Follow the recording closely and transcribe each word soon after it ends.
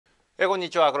こん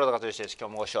にちは、黒田和良です。今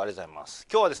日もご視聴ありがとうございます。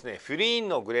今日はですね、フィルイン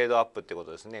のグレードアップってこ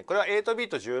とですね。これは8ビー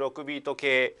ト、16ビート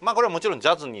系、これはもちろんジ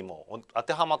ャズにも当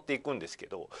てはまっていくんですけ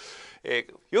ど、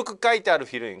よく書いてある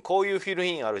フィルイン、こういうフィル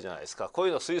インあるじゃないですか。こうい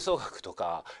うの吹奏楽と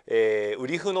か、売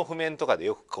り譜の譜面とかで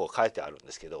よくこう書いてあるん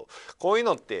ですけど、こういう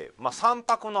のって、3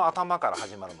拍の頭から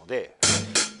始まるので、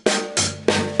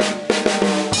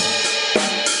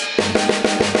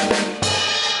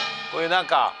こういうなん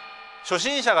か初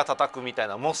心者が叩くみたい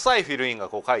なもっさいフィルインが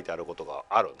こう書いてあることが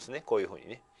あるんですね。こういうふうに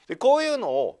ね。でこういうの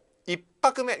を1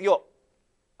拍目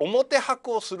表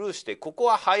拍をスルーして、ここ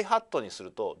はハイハットにす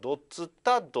るとドツ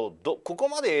タドド、ここ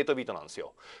まで8ビートなんです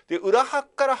よ。で裏拍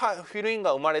からフィルイン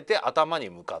が生まれて頭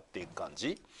に向かっていく感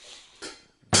じ。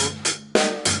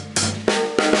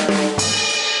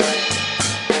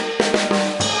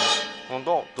今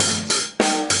度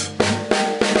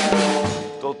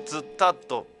ドツタ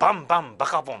ドバンバンバ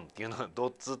カボンっていうのがド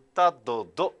ツタド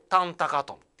ドタンタカ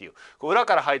トンっていう裏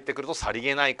から入ってくるとさり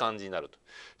げない感じになると。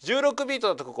16ビート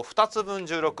だとここ2つ分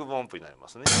16分音符になりま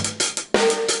すね。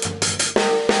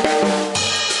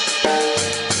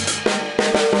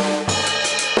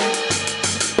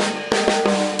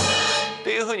っ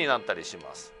ていう風になったりし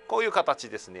ます。こういう形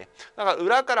ですね。だから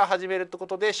裏から始めるってこ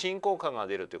とで進行感が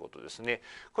出るということですね。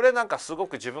これなんかすご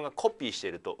く自分がコピーして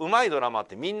いると、上手いドラマっ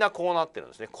てみんなこうなってる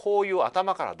んですね。こういう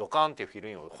頭からドカンっていうフィル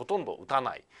インをほとんど打た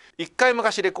ない。一回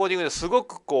昔レコーディングですご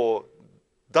くこう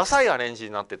ダサいアレンジ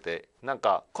になってて、なん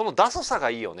かこのダサさが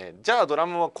いいよね、じゃあドラ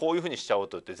ムはこういう風にしちゃおう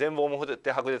と言って全部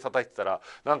表拍で叩いてたら、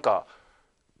なんか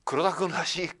黒田君ら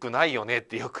しくないよねっ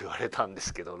てよく言われたんで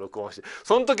すけど、録音して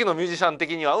その時のミュージシャン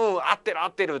的には合ってる合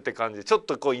ってるって感じで、ちょっ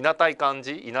とこういなたい感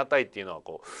じ、いなたいっていうのは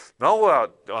こう名古屋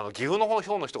岐阜の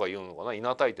方の人が言うのかな、い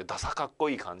なたいってダサかっ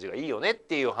こいい感じがいいよねっ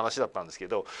ていう話だったんですけ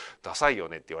ど、ダサいよ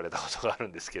ねって言われたことがある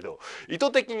んですけど、意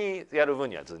図的にやる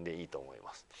分には全然いいと思い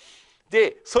ます。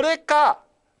でそれか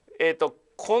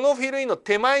このフィルインの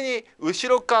手前に後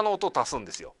ろ側の音を足すん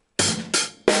ですよ。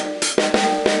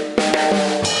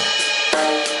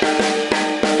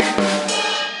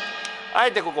あ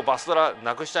えてここバスドラ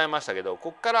なくしちゃいましたけど、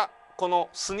ここからこの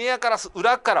スネアから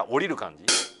裏から降りる感じで、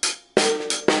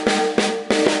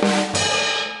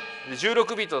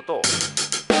16ビートだと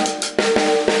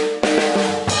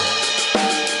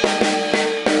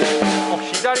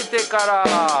左手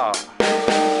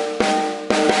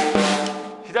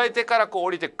からこう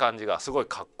降りていく感じがすごい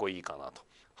かっこいいかなと。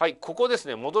はい、ここです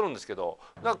ね、戻るんですけど、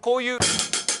なんかこういう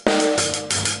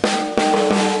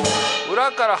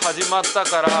裏から始まった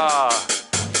から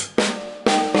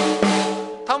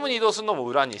タムに移動するのも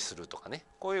裏にするとかね、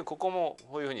ここも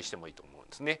こういうふうにしてもいいと思うん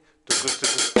ですね。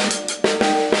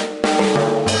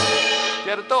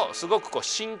やるとすごくこう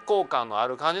進行感のあ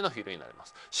る感じのフィルになりま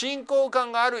す。進行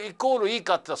感があるイコールいい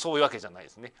かって言ったらそういうわけじゃないで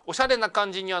すね。おしゃれな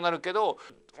感じにはなるけど、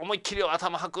思いっきり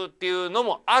頭はくっていうの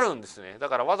もあるんですね。だ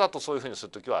からわざとそういうふうにす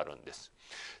る時はあるんです。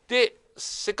で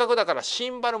せっかくだからシ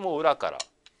ンバルも裏から。こ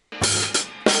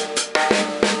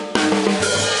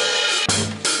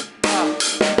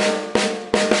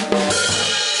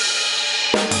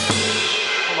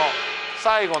の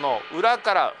最後の裏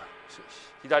から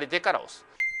左手から押す。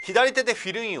左手でフ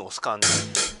ィルインを押す感じ。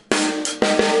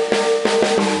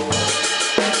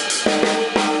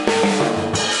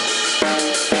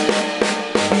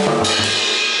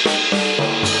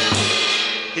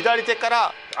左手か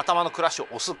ら頭のクラッシュを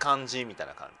押す感じみたい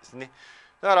な感じですね。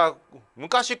だから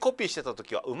昔コピーしてた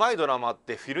時は上手いドラマっ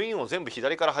てフィルインを全部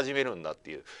左から始めるんだって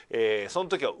いう、その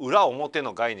時は裏表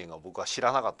の概念が僕は知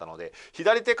らなかったので、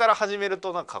左手から始める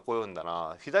となんかかっこよいんだ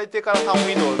な、左手からタ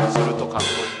ム移動するとかっこい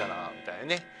いんだなみたいな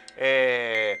ね。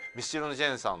ミスチルのジェ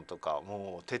ーンさんとか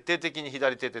もう徹底的に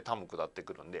左手でタム下って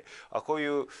くるんで、こうい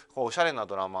うおしゃれな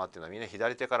ドラマーっていうのはみんな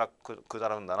左手から下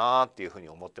るんだなっていうふうに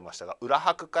思ってましたが、裏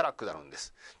拍から下るんで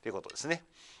すっていうことですね。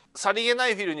さりげな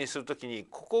いフィルにするときに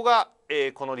ここが、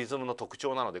このリズムの特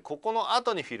徴なので、ここの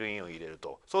後にフィルインを入れる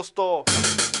と、そうすると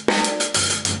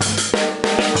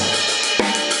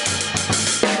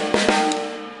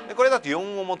これだと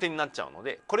4表になっちゃうの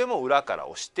で、これも裏から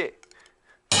押して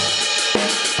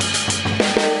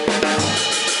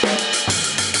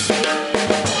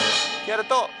やる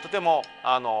ととても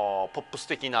ポップス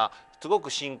的なすご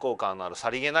く進行感のあるさ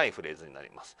りげないフレーズにな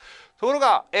ります。ところ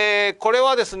が、これ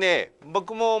はですね、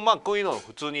僕もこういうのを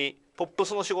普通にポップ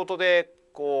スの仕事で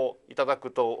こういただ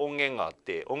くと音源があっ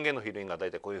て、音源のフィルインが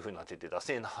大体こういう風になっててダ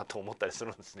セえなと思ったりす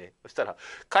るんですね。そしたら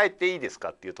「変えていいですか?」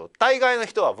って言うと、大概の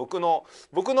人は僕の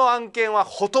案件は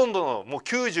ほとんどのもう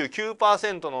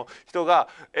 99% の人が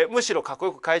むしろかっこ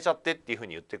よく変えちゃってっていう風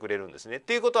に言ってくれるんですね。っ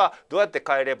ていうことはどうやって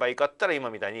変えればいいかって言ったら、今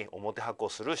みたいに表拍を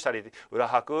するしたり裏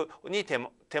拍に手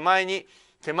前に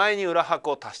手前に裏拍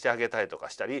を足してあげたりとか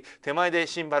したり、手前で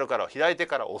シンバルから左手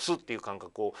から押すっていう感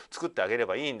覚を作ってあげれ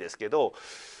ばいいんですけど、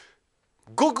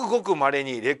ごくごく稀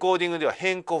にレコーディングでは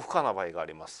変更不可な場合があ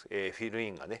ります。フィルイ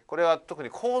ンがね、これは特に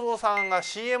幸三さんが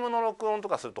CM の録音と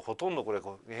かするとほとんどこれ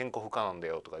変更不可なんだ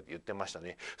よとか言ってました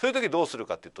ね。そういう時どうする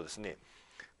かっていうとですね、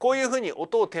こういうふうに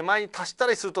音を手前に足した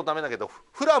りするとダメだけど、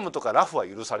フラムとかラフは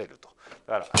許されると。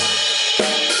だから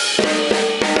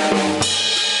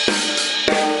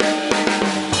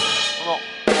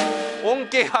音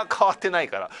形は変わってない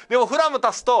から、でもフラム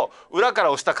足すと裏か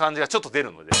ら押した感じがちょっと出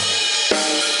るので、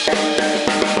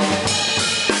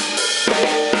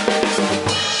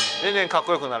全然かっ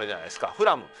こよくなるじゃないですか。フ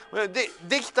ラム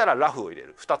できたらラフを入れ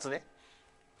る。2つね。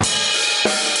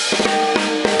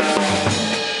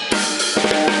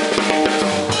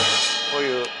こう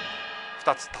いう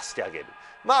2つ足してあげる。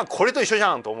まあこれと一緒じ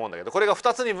ゃんと思うんだけど、これが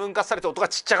2つに分割されて音が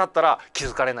ちっちゃかったら気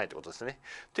づかれないってことですね。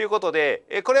ということ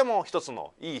でこれも一つ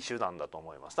のいい手段だと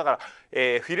思います。だから、フ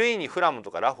ィルインにフラム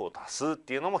とかラフを足すっ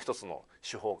ていうのも一つの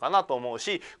手法かなと思う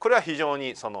し、これは非常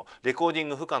にそのレコーディン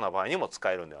グ不可な場合にも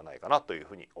使えるんではないかなという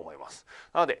ふうに思います。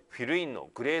なのでフィルインの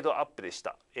グレードアップでし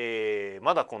た。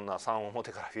まだこんな3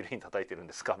表からフィルイン叩いてるん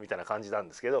ですかみたいな感じなん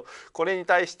ですけど、これに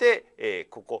対して、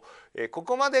こ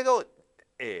こまでが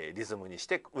リズムにし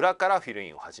て裏からフィルイ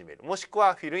ンを始める、もしく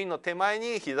はフィルインの手前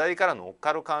に左から乗っ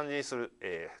かる感じにする、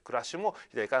クラッシュも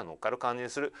左から乗っかる感じに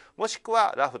する、もしく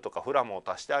はラフとかフラムを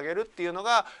足してあげるっていうの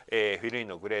が、フィルイン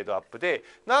のグレードアップで、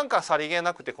なんかさりげ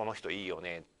なくてこの人いいよ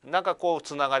ね、なんかこう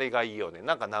つながりがいいよね、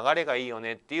なんか流れがいいよ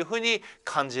ねっていうふうに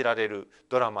感じられる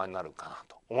ドラマになるかな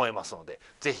と思いますので、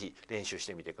是非練習し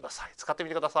てみてください。使ってみ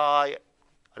てください。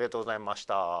ありがとうございまし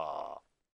た。